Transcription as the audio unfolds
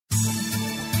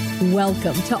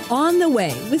Welcome to On the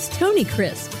Way with Tony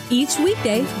Crisp. Each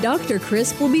weekday, Dr.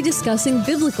 Crisp will be discussing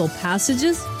biblical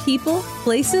passages, people,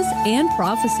 places, and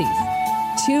prophecies.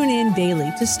 Tune in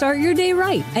daily to start your day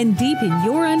right and deepen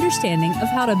your understanding of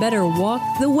how to better walk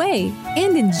the way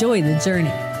and enjoy the journey.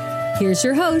 Here's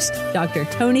your host, Dr.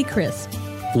 Tony Crisp.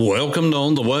 Welcome to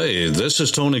On the Way. This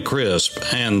is Tony Crisp,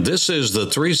 and this is the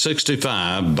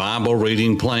 365 Bible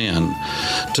Reading Plan.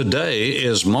 Today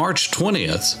is March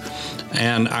 20th,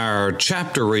 and our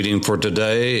chapter reading for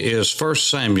today is 1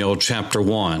 Samuel chapter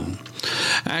 1.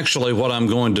 Actually, what I'm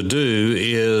going to do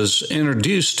is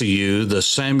introduce to you the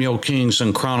Samuel, Kings,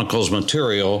 and Chronicles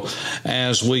material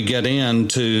as we get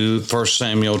into 1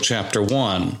 Samuel chapter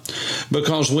 1,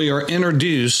 because we are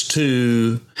introduced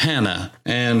to Hannah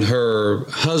and her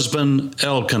husband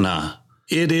Elkanah.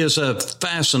 It is a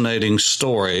fascinating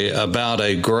story about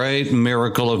a great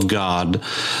miracle of God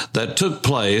that took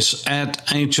place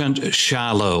at ancient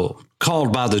Shiloh,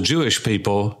 called by the Jewish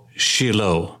people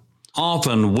Shiloh.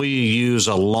 Often we use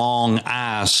a long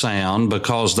I sound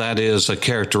because that is a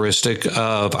characteristic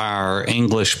of our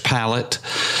English palate,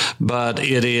 but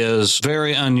it is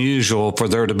very unusual for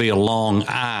there to be a long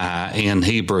I in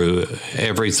Hebrew.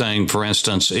 Everything, for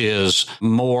instance, is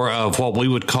more of what we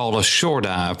would call a short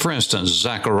I. For instance,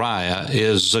 Zechariah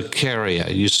is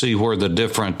Zechariah. You see where the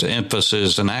different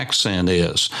emphasis and accent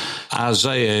is.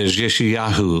 Isaiah is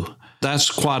Yeshayahu.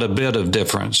 That's quite a bit of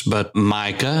difference, but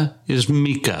Micah is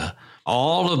Micah.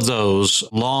 All of those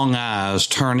long I's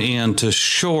turn into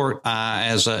short I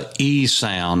as a E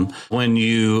sound when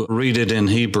you read it in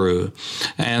Hebrew.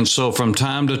 And so from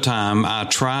time to time, I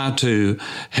try to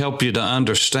help you to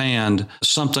understand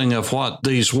something of what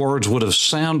these words would have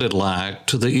sounded like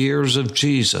to the ears of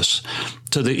Jesus,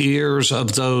 to the ears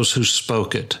of those who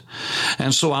spoke it.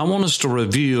 And so I want us to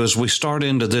review as we start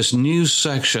into this new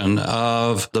section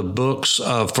of the books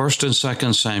of 1st and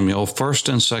 2nd Samuel, 1st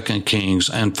and 2nd Kings,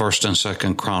 and 1st and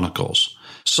 2nd Chronicles.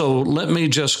 So let me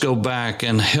just go back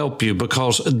and help you,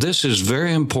 because this is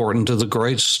very important to the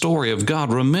great story of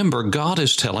God. Remember, God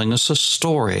is telling us a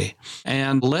story.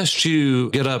 And lest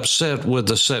you get upset with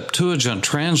the Septuagint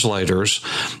translators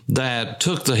that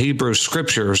took the Hebrew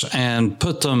scriptures and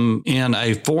put them in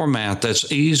a format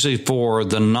that's easy for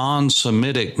the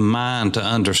non-Semitic mind to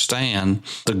understand,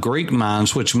 the Greek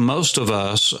minds, which most of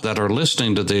us that are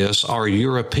listening to this are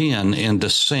European in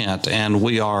descent, and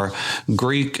we are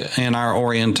Greek in our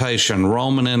orientation,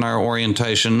 Roman in our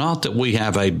orientation. Not that we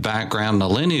have a background, a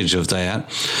lineage of that,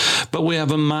 but we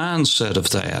have a mindset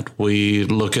of that. We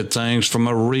look at things from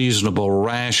a reasonable,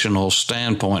 rational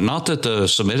standpoint. Not that the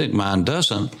Semitic mind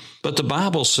doesn't, but the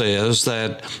Bible says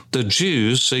that the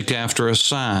Jews seek after a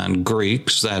sign.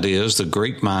 Greeks, that is, the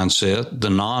Greek mindset, the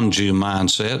non-Jew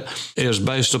mindset, is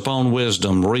based upon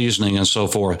wisdom, reasoning, and so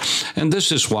forth. And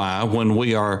this is why when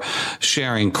we are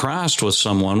sharing Christ with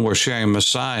someone, we're sharing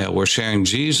Messiah, we're sharing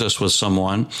Jesus with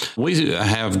someone, we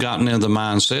have gotten in the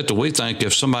mindset that we think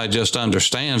if somebody just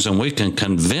understands and we can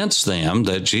convince them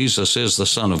that Jesus is the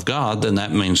Son of God, then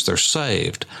that means they're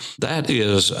saved. That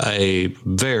is a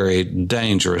very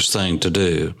dangerous thing to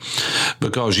do,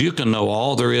 because you can know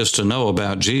all there is to know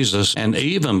about Jesus and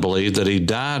even believe that he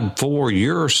died for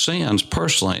your sins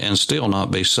personally and still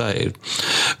not be saved.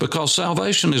 Because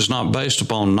salvation is not based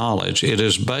upon knowledge. It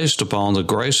is based upon the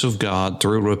grace of God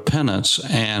through repentance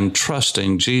and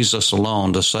trusting Jesus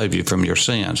alone to save you from your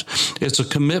sins. It's a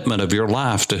commitment of your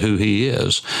life to who he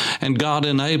is, and God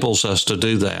enables us to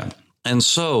do that. And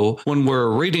so when we're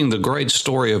reading the great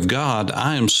story of God,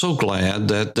 I am so glad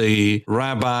that the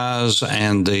rabbis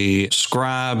and the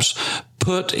scribes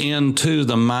put into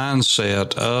the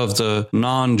mindset of the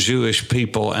non-Jewish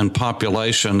people and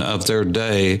population of their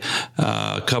day,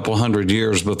 a couple hundred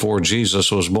years before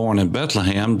Jesus was born in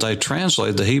Bethlehem. They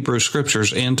translated the Hebrew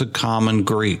scriptures into common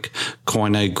Greek,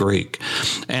 Koine Greek,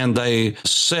 and they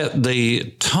set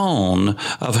the tone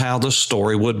of how the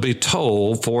story would be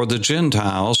told for the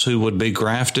Gentiles who would be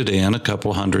grafted in a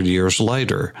couple hundred years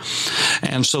later.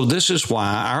 And so this is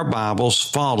why our Bibles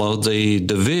follow the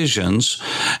divisions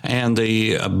and the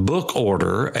book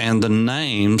order and the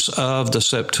names of the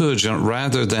Septuagint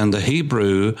rather than the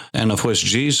Hebrew, and of which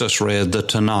Jesus read, the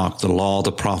Tanakh, the law,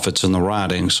 the prophets, and the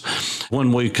writings.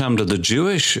 When we come to the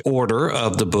Jewish order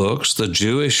of the books, the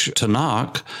Jewish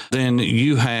Tanakh, then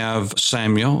you have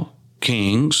Samuel,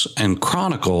 Kings and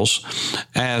Chronicles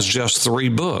as just 3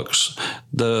 books.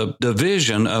 The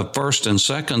division of 1st and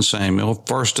 2nd Samuel,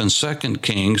 1st and 2nd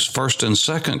Kings, 1st and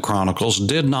 2nd Chronicles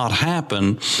did not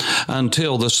happen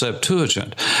until the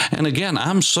Septuagint. And again,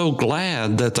 I'm so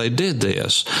glad that they did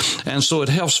this. And so it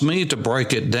helps me to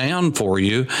break it down for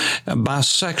you by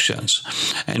sections.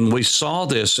 And we saw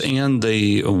this in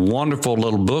the wonderful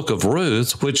little book of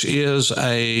Ruth, which is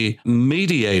a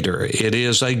mediator. It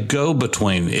is a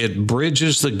go-between. It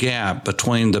bridges the gap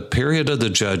between the period of the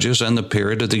judges and the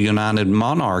period of the United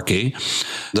Monarchy,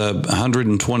 the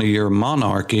 120-year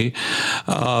monarchy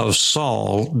of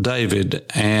Saul, David,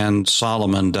 and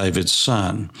Solomon, David's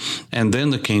son. And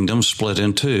then the kingdom split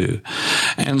in 2.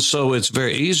 And so it's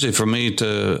very easy for me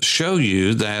to show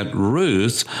you that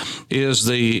Ruth is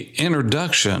the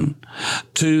introduction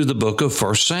to the book of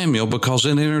 1 Samuel because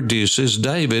it introduces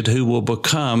David, who will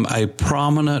become a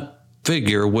prominent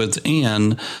figure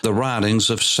within the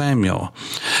writings of Samuel.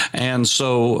 And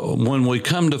so when we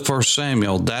come to 1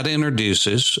 Samuel, that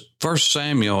introduces, 1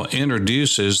 Samuel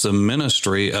introduces the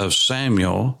ministry of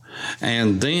Samuel,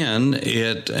 and then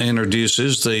it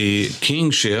introduces the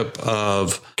kingship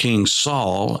of King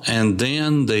Saul, and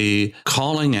then the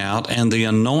calling out and the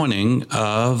anointing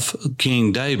of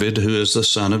King David, who is the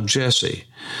son of Jesse.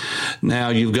 Now,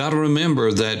 you've got to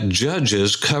remember that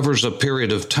Judges covers a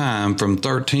period of time from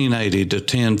 1380 to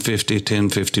 1050,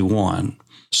 1051.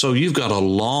 So you've got a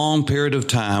long period of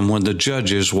time when the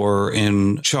judges were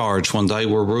in charge, when they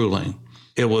were ruling.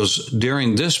 It was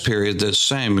during this period that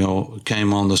Samuel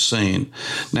came on the scene.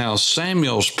 Now,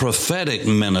 Samuel's prophetic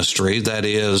ministry, that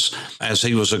is, as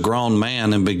he was a grown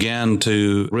man and began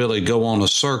to really go on a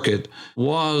circuit,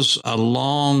 was a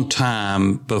long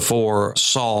time before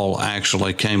Saul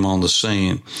actually came on the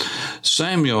scene.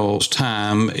 Samuel's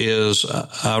time is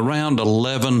around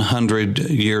 1100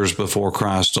 years before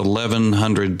Christ,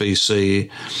 1100 BC,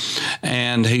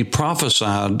 and he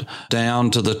prophesied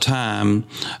down to the time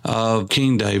of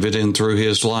King David and through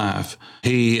his life.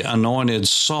 He anointed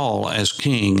Saul as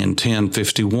king in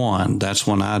 1051. That's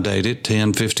when I date it,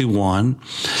 1051.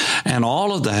 And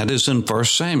all of that is in 1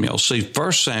 Samuel. See,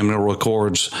 1 Samuel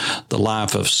records the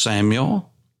life of Samuel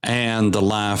and the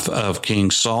life of King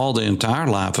Saul, the entire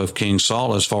life of King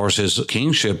Saul as far as his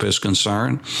kingship is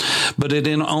concerned. But it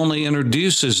only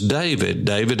introduces David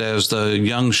as the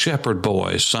young shepherd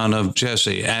boy, son of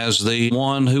Jesse, as the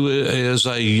one who is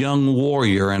a young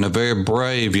warrior and a very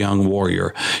brave young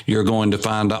warrior. You're going to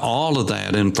find all of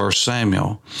that in 1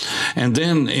 Samuel. And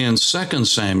then in 2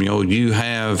 Samuel, you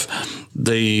have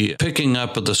the picking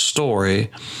up of the story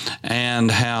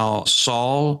and how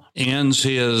Saul ends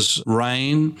his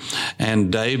reign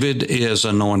and David is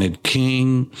anointed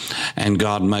king and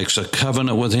God makes a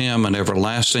covenant with him, an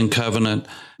everlasting covenant.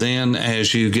 Then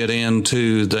as you get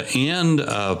into the end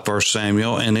of 1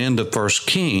 Samuel and into 1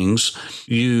 Kings,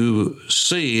 you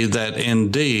see that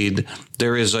indeed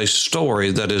there is a story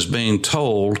that is being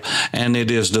told, and it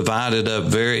is divided up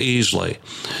very easily.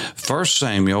 1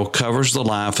 Samuel covers the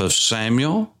life of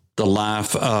Samuel, the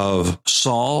life of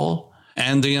Saul,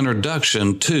 and the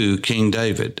introduction to King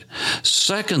David.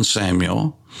 2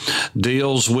 Samuel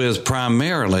deals with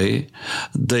primarily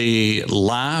the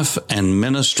life and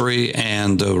ministry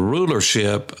and the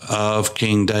rulership of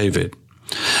King David.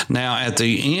 Now, at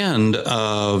the end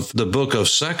of the book of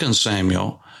 2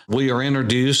 Samuel, we are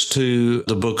introduced to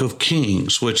the book of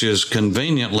Kings, which is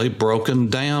conveniently broken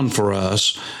down for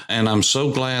us. And I'm so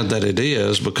glad that it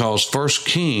is, because 1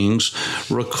 Kings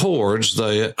records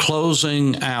the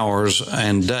closing hours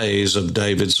and days of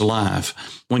David's life.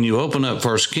 When you open up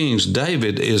 1 Kings,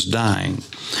 David is dying,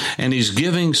 and he's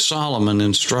giving Solomon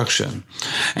instruction.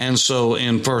 And so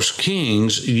in 1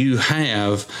 Kings, you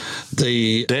have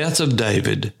the death of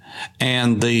David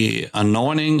and the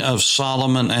anointing of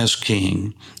Solomon as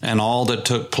king and all that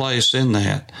took place in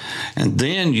that. And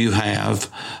then you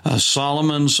have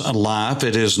Solomon's life.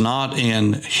 It is not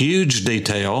in huge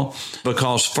detail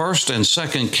because 1st and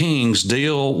 2nd Kings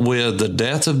deal with the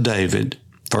death of David,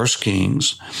 1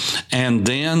 Kings, and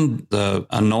then the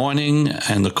anointing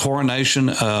and the coronation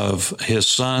of his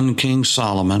son, King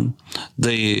Solomon,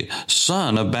 the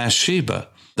son of Bathsheba.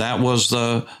 That was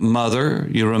the mother,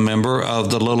 you remember,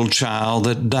 of the little child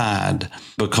that died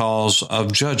because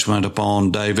of judgment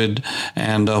upon David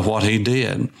and what he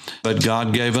did. But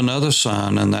God gave another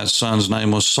son, and that son's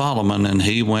name was Solomon, and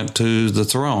he went to the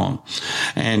throne.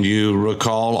 And you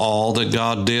recall all that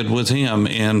God did with him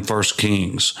in 1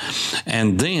 Kings.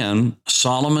 And then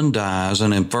Solomon dies,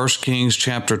 and in 1 Kings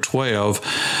chapter 12,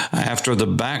 after the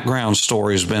background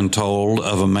story has been told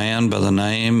of a man by the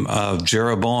name of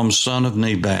Jeroboam, son of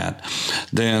Nebat, that,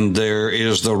 then there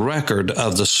is the record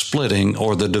of the splitting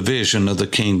or the division of the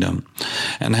kingdom,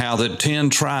 and how that 10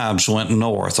 tribes went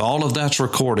north. All of that's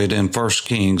recorded in 1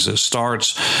 Kings. It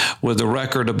starts with the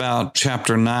record about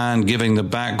chapter 9, giving the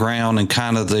background and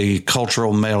kind of the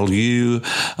cultural milieu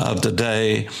of the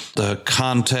day, the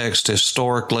context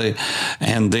historically,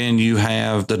 and then you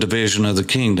have the division of the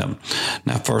kingdom.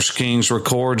 Now, 1 Kings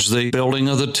records the building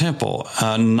of the temple,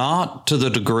 not to the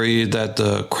degree that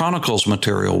the Chronicles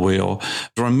material will.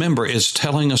 Remember, it's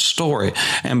telling a story,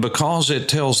 and because it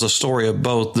tells the story of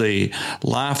both the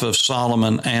life of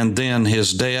Solomon and then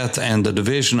his death and the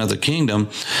division of the kingdom,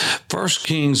 1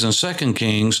 Kings and 2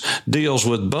 Kings deals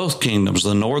with both kingdoms,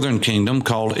 the northern kingdom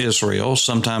called Israel,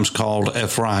 sometimes called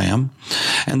Ephraim,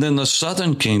 and then the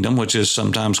southern kingdom, which is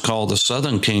sometimes called the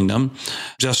southern kingdom,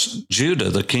 just Judah,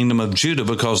 the kingdom of Judah,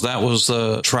 because that was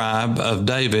the tribe of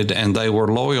David, and they were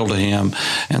loyal to him,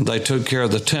 and they took care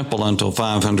of the temple until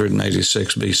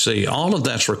 586 BC. All of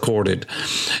that's recorded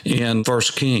in 1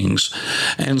 Kings.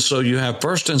 And so you have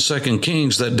 1 and 2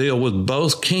 Kings that deal with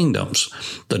both kingdoms,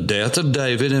 the death of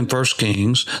David in 1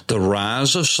 Kings, the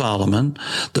rise of Solomon,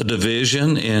 the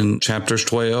division in chapters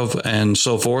 12 and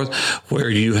so forth, where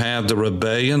you have the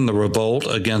rebellion, the revolt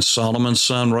against Solomon's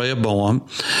son Rehoboam,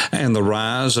 and the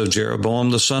rise of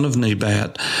Jeroboam the son of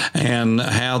Nebat, and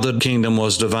how the kingdom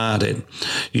was divided.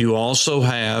 You also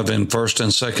have in 1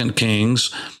 and 2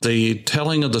 Kings the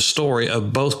telling of the story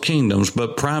of both kingdoms,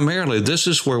 but primarily this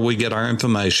is where we get our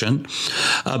information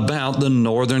about the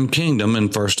northern kingdom in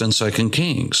 1 and 2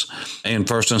 Kings. In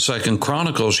 1 and 2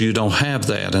 Chronicles, you don't have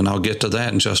that, and I'll get to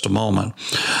that in just a moment.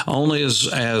 Only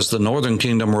as the northern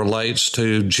kingdom relates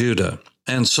to Judah.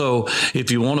 And so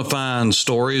if you want to find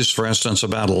stories, for instance,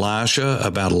 about Elisha,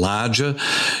 about Elijah,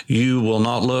 you will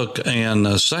not look in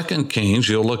 2 Kings,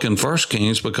 you'll look in 1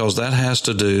 Kings, because that has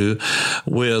to do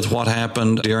with what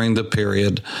happened during the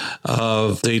period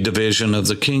of the division of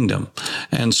the kingdom.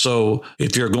 And so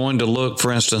if you're going to look,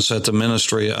 for instance, at the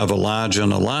ministry of Elijah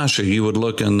and Elisha, you would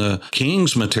look in the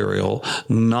Kings material,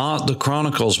 not the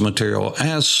Chronicles material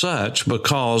as such,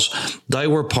 because they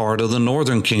were part of the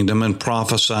northern kingdom and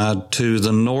prophesied to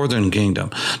the northern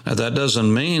kingdom. Now, that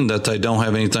doesn't mean that they don't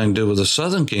have anything to do with the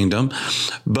southern kingdom,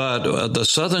 but the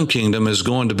southern kingdom is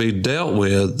going to be dealt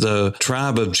with, the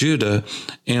tribe of Judah,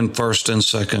 in 1 and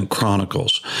 2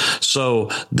 Chronicles. So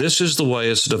this is the way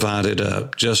it's divided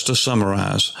up. Just to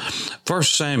summarize, 1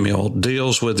 Samuel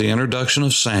deals with the introduction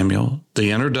of Samuel,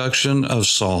 the introduction of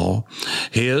Saul,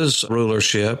 his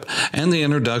rulership, and the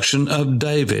introduction of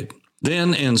David.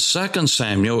 Then in 2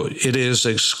 Samuel, it is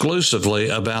exclusively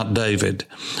about David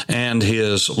and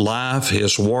his life,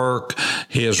 his work,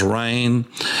 his reign.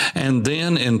 And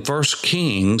then in 1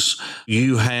 Kings,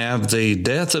 you have the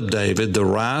death of David, the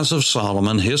rise of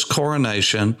Solomon, his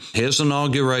coronation, his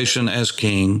inauguration as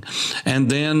king, and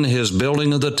then his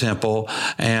building of the temple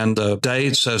and the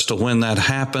dates as to when that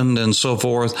happened and so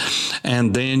forth.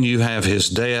 And then you have his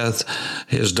death,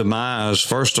 his demise,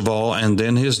 first of all, and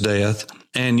then his death.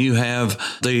 And you have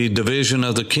the division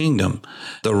of the kingdom.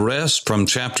 The rest from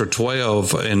chapter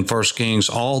 12 in 1 Kings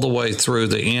all the way through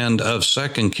the end of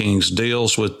 2 Kings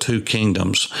deals with two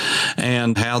kingdoms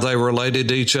and how they related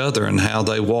to each other and how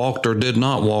they walked or did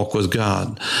not walk with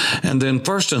God. And then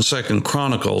 1 and 2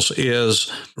 Chronicles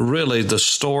is really the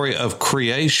story of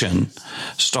creation,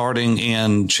 starting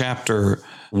in chapter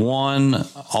 1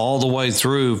 all the way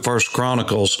through 1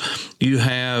 Chronicles. You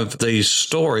have the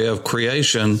story of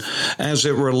creation as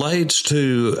it relates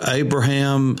to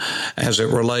Abraham, as it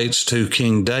relates to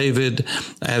King David,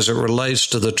 as it relates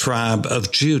to the tribe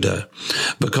of Judah,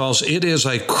 because it is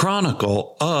a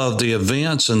chronicle of the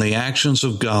events and the actions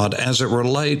of God as it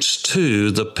relates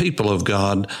to the people of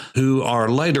God who are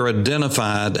later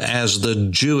identified as the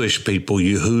Jewish people,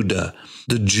 Yehuda,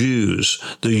 the Jews,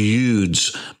 the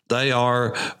Yuds. They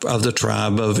are of the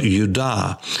tribe of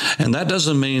Judah. And that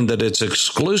doesn't mean that it's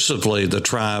exclusively the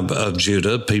tribe of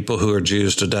Judah, people who are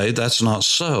Jews today. That's not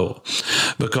so.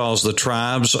 Because the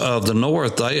tribes of the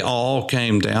north, they all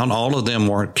came down. All of them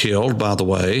weren't killed, by the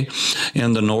way,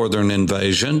 in the northern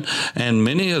invasion. And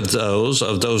many of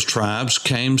those tribes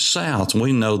came south.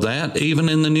 We know that even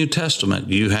in the New Testament.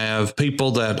 You have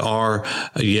people that are,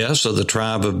 yes, of the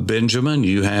tribe of Benjamin.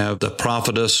 You have the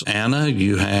prophetess Anna.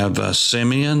 You have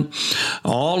Simeon. 10.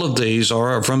 All of these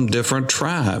are from different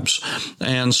tribes.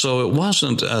 And so it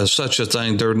wasn't such a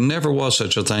thing. There never was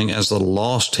such a thing as the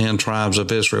lost 10 tribes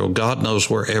of Israel. God knows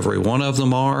where every one of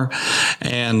them are,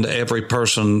 and every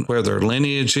person where their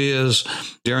lineage is.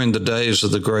 During the days of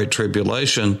the Great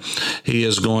Tribulation, he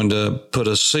is going to put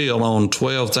a seal on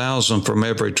 12,000 from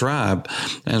every tribe.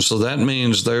 And so that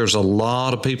means there's a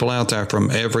lot of people out there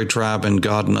from every tribe, and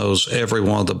God knows every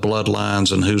one of the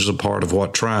bloodlines and who's a part of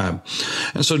what tribe.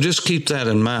 And so just keep that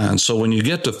in mind. So when you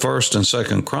get to 1st and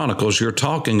 2nd Chronicles, you're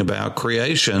talking about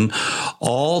creation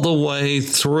all the way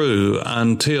through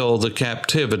until the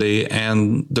captivity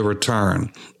and the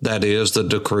return. That is the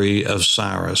decree of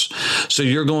Cyrus. So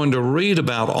you're going to read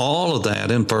about all of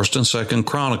that in 1st and 2nd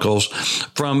Chronicles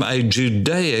from a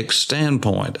Judaic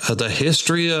standpoint. The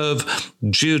history of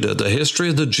Judah, the history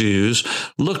of the Jews,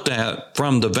 looked at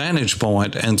from the vantage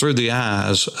point and through the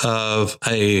eyes of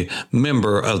a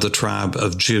member of the tribe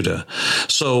of Judah.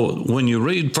 So when you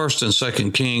read 1st and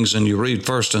 2nd Kings and you read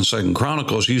 1st and 2nd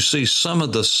Chronicles, you see some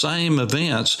of the same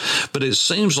events, but it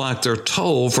seems like they're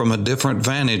told from a different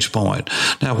vantage point.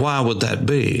 Now, why would that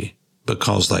be?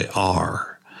 Because they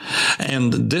are.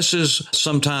 And this is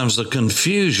sometimes the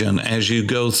confusion as you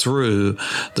go through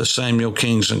the Samuel,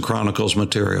 Kings, and Chronicles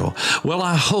material. Well,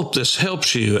 I hope this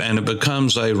helps you and it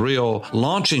becomes a real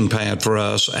launching pad for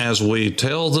us as we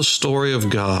tell the story of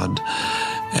God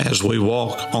as we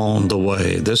walk on the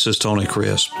way. This is Tony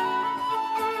Crisp.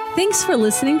 Thanks for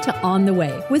listening to On the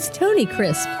Way with Tony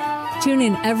Crisp. Tune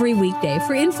in every weekday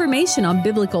for information on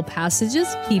biblical passages,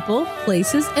 people,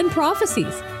 places, and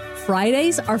prophecies.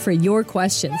 Fridays are for your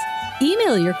questions.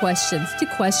 Email your questions to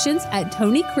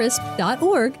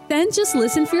questions@tonycrisp.org. Then just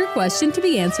listen for your question to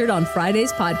be answered on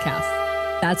Friday's podcast.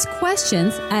 That's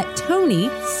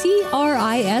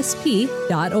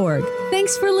questions@tonycrisp.org.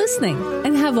 Thanks for listening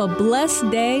and have a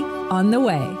blessed day on the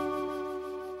way.